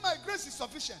 He said, my grace is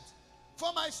sufficient.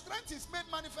 For my strength is made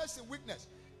manifest in weakness.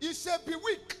 He said, be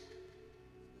weak.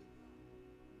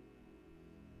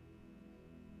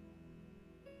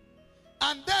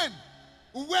 And then,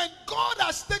 when God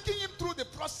has taken him through the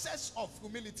process of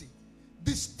humility,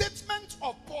 the statement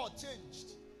of Paul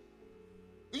changed.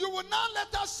 You will now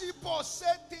let us see Paul say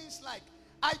things like,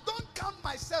 I don't count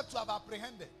myself to have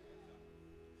apprehended.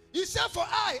 He said, for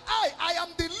I am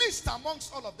the least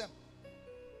amongst all of them.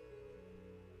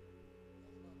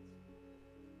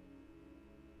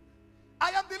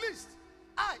 I am the least.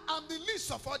 I am the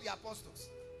least of all the apostles.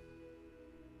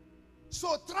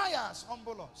 So trials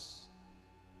humble us.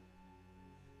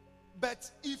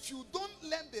 But if you don't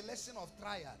learn the lesson of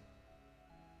trial,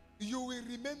 you will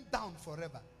remain down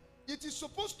forever. It is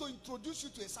supposed to introduce you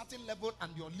to a certain level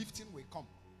and your lifting will come.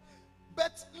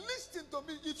 But listen to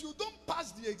me, if you don't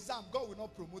pass the exam, God will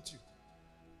not promote you.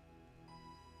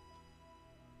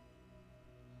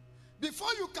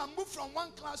 Before you can move from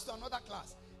one class to another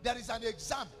class, there is an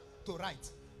exam to write.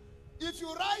 If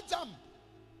you write them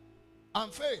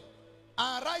and fail,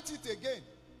 and write it again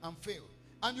and fail,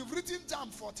 and you've written JAM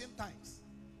 14 times,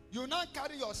 you now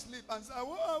carry your slip and say, I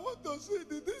want to see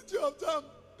the DG of JAM.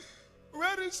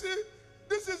 Where is he?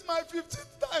 This is my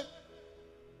 15th time.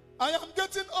 I am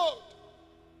getting old.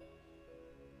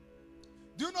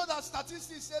 Do you know that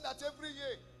statistics say that every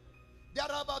year there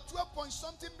are about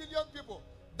 12-point-something million people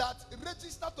that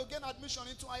register to gain admission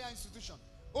into higher institution?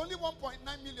 Only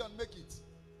 1.9 million make it.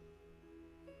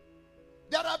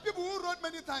 There are people who wrote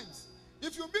many times.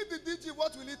 If you meet the DG,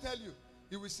 what will he tell you?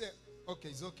 He will say, okay,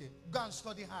 it's okay. Go and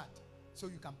study hard so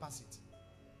you can pass it.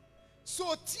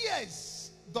 So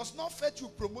tears does not fetch you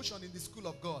promotion in the school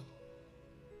of God.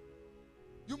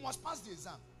 You must pass the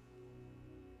exam.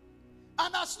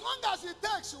 And as long as it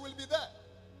takes, you will be there.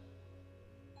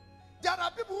 There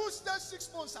are people who stayed 6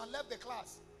 months and left the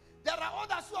class. There are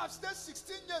others who have stayed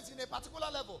 16 years in a particular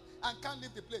level and can't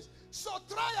leave the place. So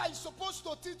trial is supposed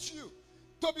to teach you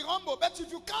to be humble. But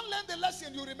if you can't learn the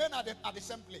lesson, you remain at the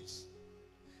same place.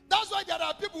 That's why there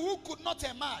are people who could not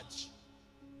emerge.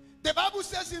 The Bible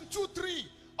says in 2:3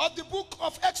 of the book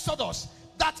of Exodus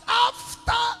that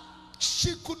after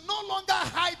she could no longer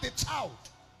hide the child,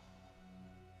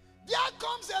 there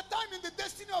comes a time in the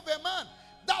destiny of a man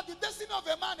that the destiny of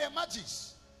a man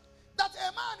emerges. That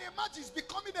a man emerges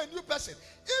becoming a new person.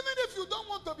 Even if you don't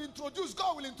want to be introduced,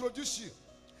 God will introduce you.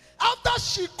 After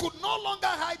she could no longer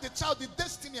hide the child, the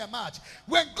destiny emerged.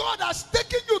 When God has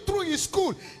taken you through his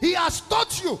school, he has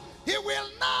taught you. He will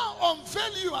now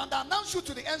unveil you and announce you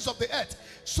to the ends of the earth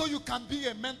so you can be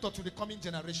a mentor to the coming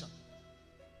generation.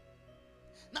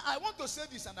 Now, I want to say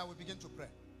this and I will begin to pray.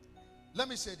 Let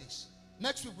me say this.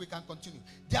 Next week we can continue.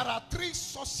 There are 3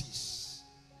 sources.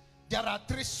 There are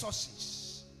 3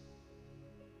 sources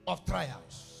of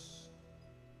trials.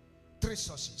 3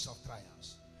 sources of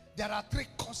trials. There are 3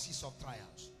 causes of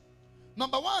trials.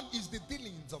 Number 1 is the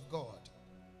dealings of God.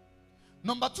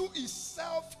 Number 2 is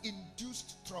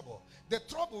self-induced trouble. The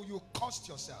trouble you caused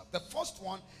yourself. The first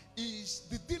one is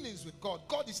the dealings with God.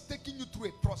 God is taking you through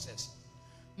a process.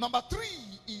 Number 3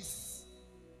 is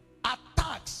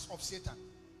attacks of Satan.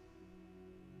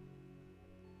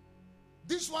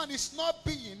 This one is not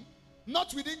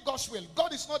within God's will.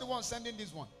 God is not the one sending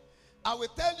this one. I will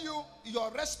tell you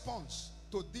your response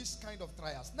to this kind of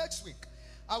trials. Next week,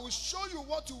 I will show you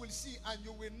what you will see and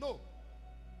you will know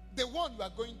the one you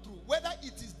are going through, whether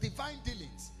it is divine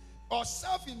dealings or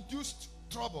self-induced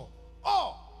trouble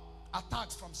or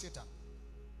attacks from Satan.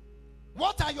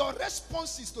 What are your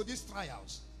responses to these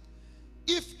trials?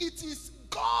 If it is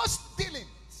God's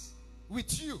dealings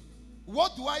with you,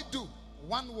 what do I do?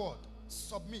 One word: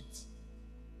 submit.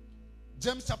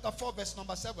 James chapter 4 verse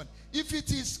number 7. If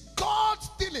it is God's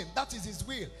dealing, that is his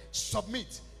will,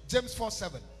 submit. James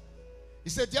 4:7. He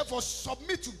said, therefore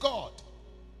submit to God.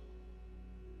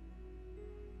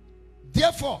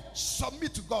 Therefore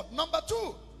submit to God. Number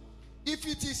 2, if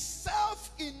it is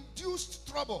self-induced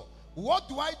trouble, what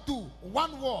do I do?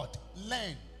 One word: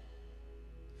 learn.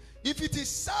 If it is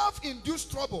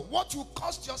self-induced trouble, what you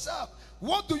cost yourself,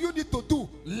 what do you need to do?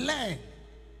 Learn.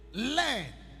 Learn.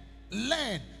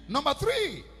 Learn. Number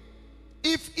 3,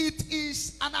 if it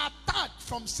is an attack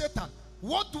from Satan,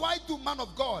 what do I do, man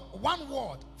of God? One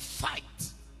word: fight.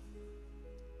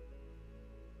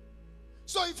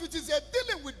 So if it is a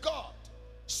dealing with God,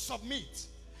 submit.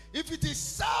 If it is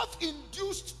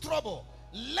self-induced trouble,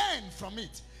 learn from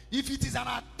it. If it is an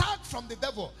attack from the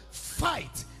devil,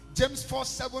 fight. James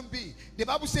 4:7b. The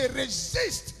Bible says,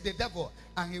 resist the devil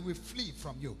and he will flee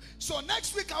from you. So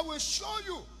next week I will show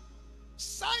you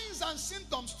signs and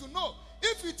symptoms to know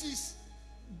if it is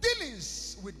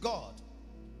dealings with God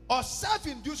or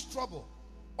self-induced trouble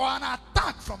or an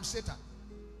attack from Satan.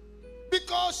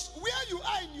 Because where you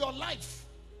are in your life,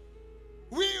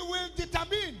 we will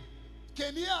determine.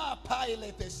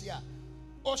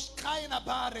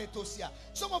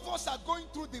 Some of us are going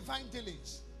through divine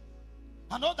dealings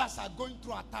and others are going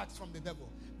through attacks from the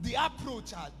devil. The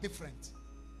approach are different.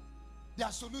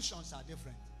 Their solutions are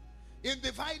different. In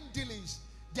divine dealings,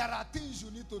 there are things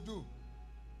you need to do.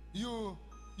 You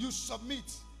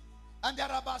submit. And there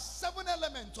are about 7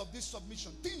 elements of this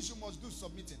submission. Things you must do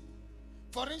submitting.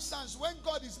 For instance, when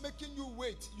God is making you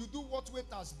wait, you do what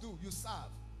waiters do, you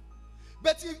serve.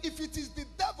 But if it is the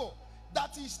devil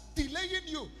that is delaying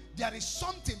you, there is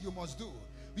something you must do.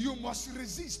 You must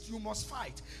resist, you must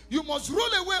fight. You must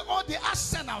roll away all the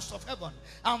arsenals of heaven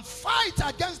and fight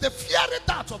against the fiery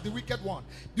dart of the wicked one.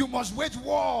 You must wage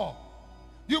war.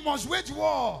 You must wage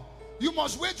war. You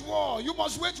must wage war. You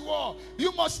must wage war.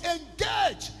 You must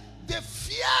engage the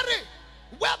fiery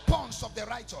weapons of the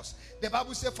righteous. The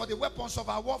Bible says, for the weapons of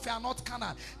our warfare are not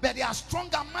carnal, but they are strong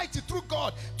and mighty through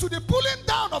God to the pulling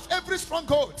down of every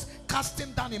stronghold,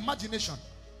 casting down imagination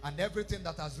and everything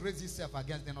that has raised itself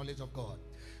against the knowledge of God.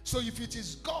 So if it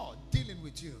is God dealing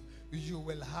with you, you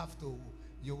will have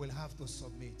to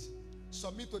submit.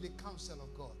 Submit to the counsel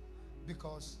of God.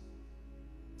 Because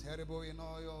terrible in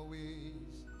all your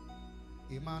ways,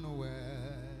 Emmanuel.